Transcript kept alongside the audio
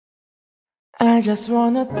I just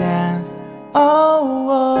wanna dance, oh,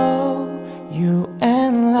 oh, you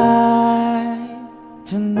and I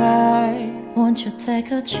tonight. Won't you take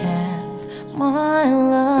a chance, my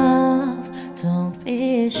love? Don't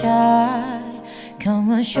be shy. Come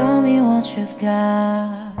and show me what you've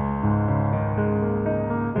got.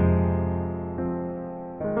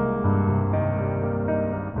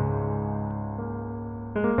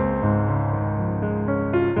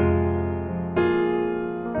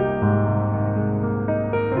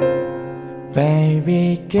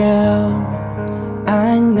 Baby girl,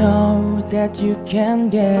 I know that you can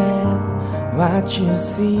get what you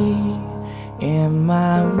see in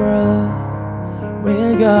my world.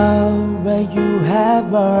 We'll go where you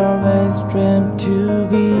have always dreamed to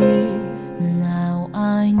be. Now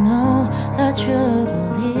I know that you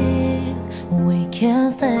believe we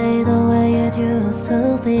can stay the way it used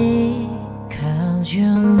to be. 'Cause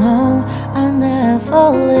you know I'll never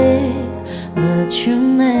leave, but you're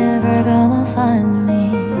never gonna find me.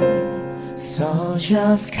 So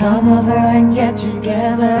just come over and get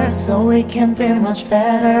together, so we can feel much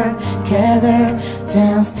better. Together,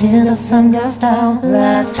 dance till the sun goes down.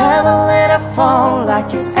 Let's have a little fun,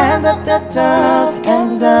 like it's end of the dusk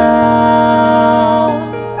and down.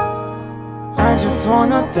 I just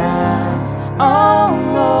wanna dance, oh,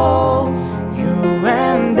 oh, you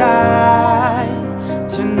and I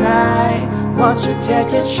tonight. Won't you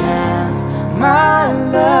take a chance, my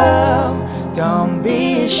love? Don't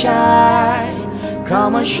be shy.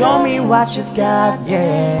 Come and show me what you've got,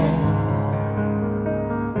 yeah.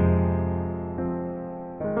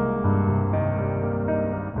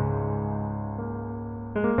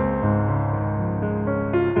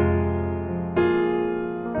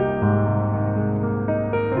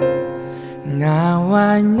 Now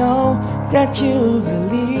I know that you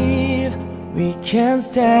believe we can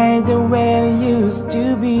stay the way it used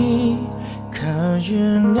to be. 'Cause you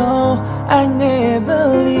know I never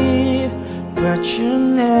leave, but you're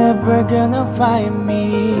never gonna find me.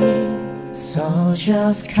 So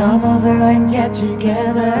just come over and get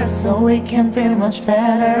together, so we can feel much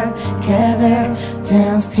better. Together,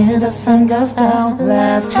 dance till the sun goes down.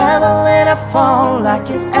 Let's have a little fun, like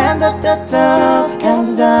it's end of the dusk and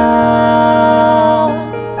down.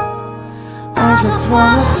 I just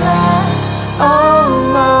wanna dance, oh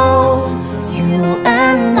no, you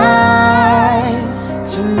and I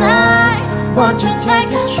tonight. Won't you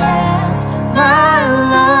take a chance, my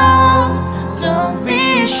love? Don't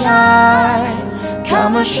be shy.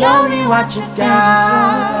 Come and show me what you've got. I just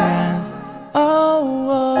wanna dance, oh,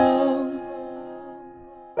 oh.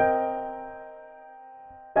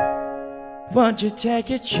 Won't you take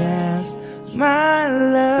a chance, my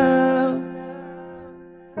love?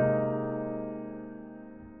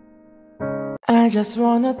 I just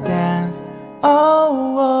wanna dance,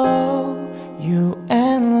 oh, oh, you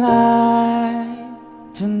and I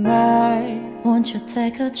tonight. Won't you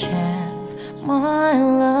take a chance, my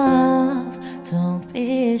love? Don't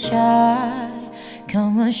be shy.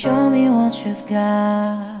 Come and show me what you've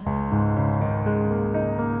got.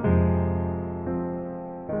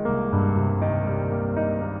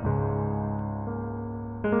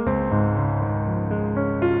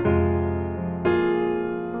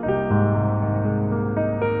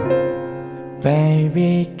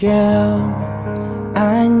 Baby girl,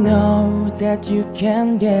 I know that you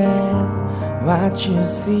can get what you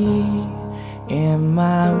see in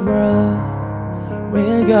my world.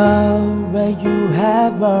 We'll go where you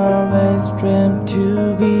have always dreamed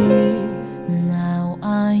to be. Now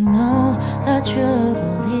I know that you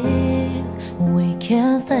believe we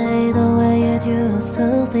can stay the way it used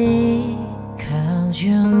to be. 'Cause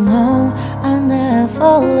you know I'll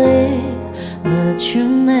never leave, but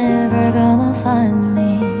you're never gonna find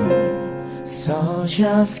me. So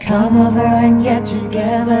just come over and get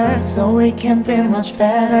together, so we can feel much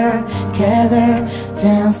better. Together,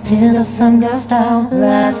 dance till the sun goes down.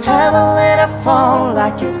 Let's have a little fun,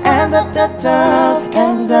 like it's end of the dusk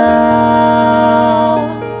and down.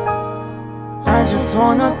 I just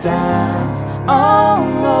wanna dance, oh,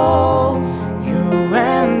 oh, you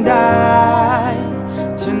and I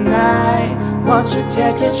tonight. Won't you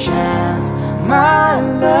take a chance, my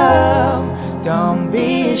love? Don't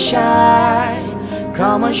be shy.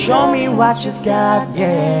 Come and show me what you've got,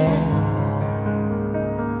 yeah.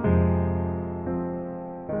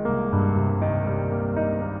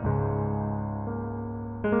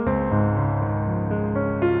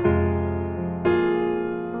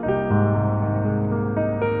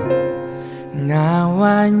 Now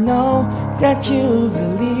I know that you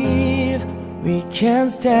believe we can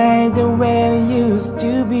stay the way it used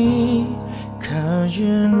to be. 'Cause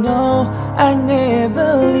you know I never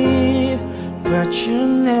leave, but you're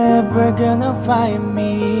never gonna find me.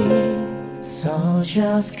 So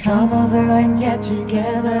just come over and get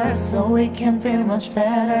together, so we can feel much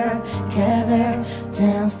better. Gather,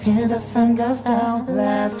 dance till the sun goes down.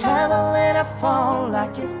 Let's have a little fun,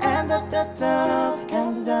 like it's end of the dusk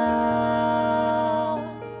countdown.